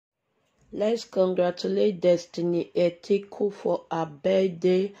Let's congratulate Destiny Etiko for her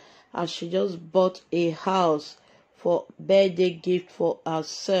birthday, and she just bought a house for birthday gift for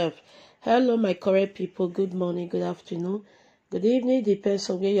herself. Hello, my correct people. Good morning, good afternoon, good evening. Depends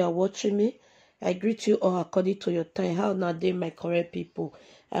on where you are watching me. I greet you all according to your time. How na dey, my correct people?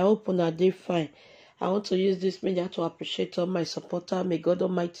 I hope una dey fine. I want to use this media to appreciate all my supporters. May God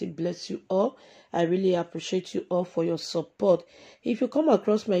Almighty bless you all. I really appreciate you all for your support. If you come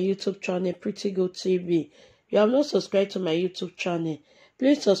across my YouTube channel, Pretty Good TV, you have not subscribed to my YouTube channel,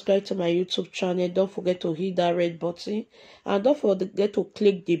 please subscribe to my YouTube channel. Don't forget to hit that red button. And don't forget to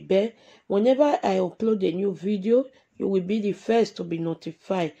click the bell. Whenever I upload a new video, you will be the first to be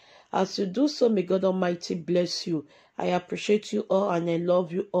notified. As you do so, may God Almighty bless you. I appreciate you all and I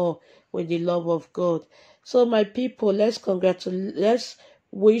love you all with the love of God. So my people, let's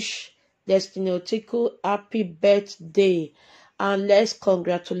wish Destiny Etiko happy birthday, and let's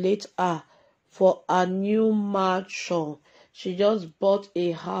congratulate her for a new mansion. She just bought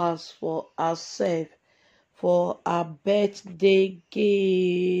a house for herself for her birthday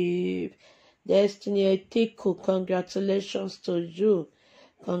gift. Destiny Etiko, congratulations to you.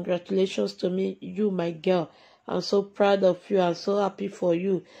 Congratulations to me, you, my girl. I'm so proud of you. I'm so happy for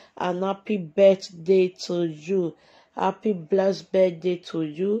you. And happy birthday to you. Happy blessed birthday to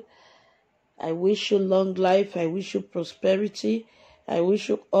you. I wish you long life. I wish you prosperity. I wish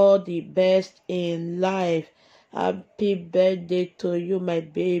you all the best in life. Happy birthday to you, my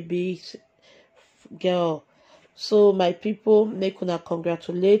baby girl. So, my people, make una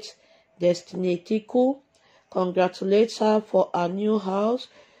congratulate Destiny Etiko. Congratulate her for her new house.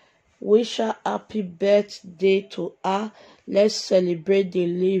 Wish her happy birthday to her. Let's celebrate the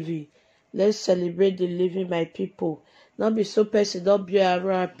living. Let's celebrate the living, my people. Not be so person, don't be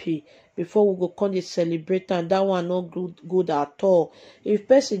happy before we go come to celebrate, and that one not good at all. If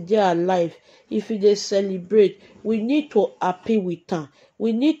person they are alive, if they celebrate, we need to happy with her.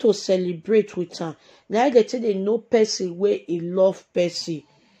 We need to celebrate with her. Now they tell they know person where he love person.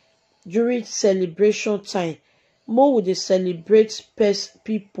 During celebration time, more with the celebrate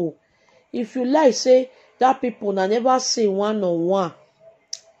people. If you like say that people na never see one on one,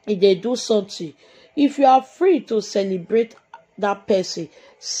 if they do something, if you are free to celebrate that person,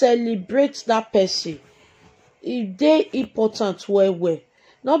 celebrate that person. If they important well.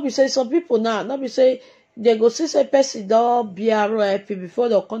 Not be say some people now, not be say they go see say person don't be RIP before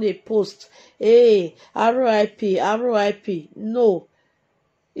they come they post, hey, RIP. No.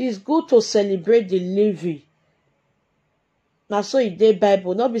 It's good to celebrate the living. Now so in the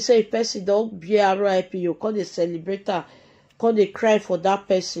Bible, not be say if person don't be RIP, you come they celebrate her, come they cry for that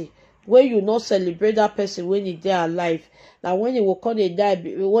person. When you not celebrate that person when he dey alive, now when he will come they die,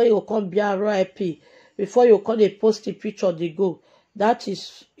 when you will come be RIP, before you come they post the picture they go. That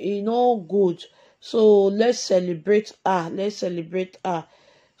is good. So let's celebrate her. Let's celebrate her.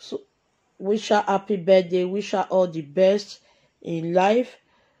 So wish her happy birthday. Wish her all the best in life.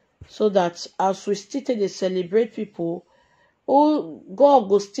 So that as we still dey celebrate people, oh, God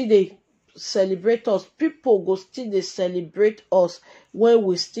go still dey celebrate us. People go still dey celebrate us when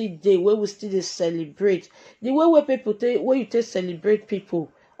we still dey celebrate. The way where people when you take celebrate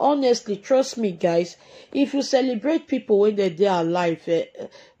people, honestly, trust me, guys. If you celebrate people when they are alive, if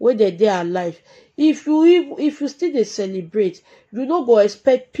you still dey celebrate, you no go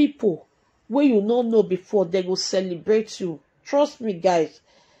expect people wey you no know before they go celebrate you. Trust me, guys.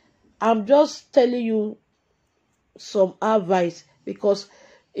 I'm just telling you some advice because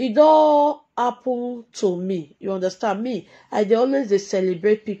it all happen to me. You understand me? I dey always dey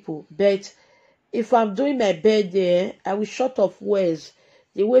celebrate people, but if I'm doing my birthday, I will short of words.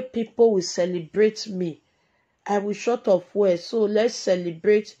 The way people will celebrate me, I will short of words. So let's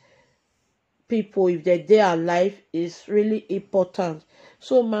celebrate people if they are alive. Is really important.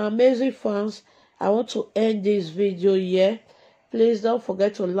 So my amazing fans, I want to end this video here. Please don't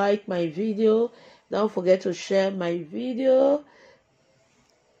forget to like my video. Don't forget to share my video.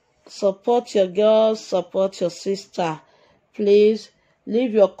 Support your girls. Support your sister. Please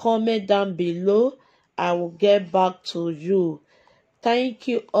leave your comment down below. I will get back to you. Thank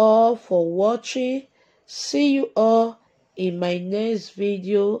you all for watching. See you all in my next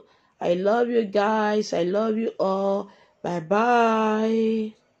video. I love you guys. I love you all.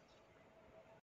 Bye-bye.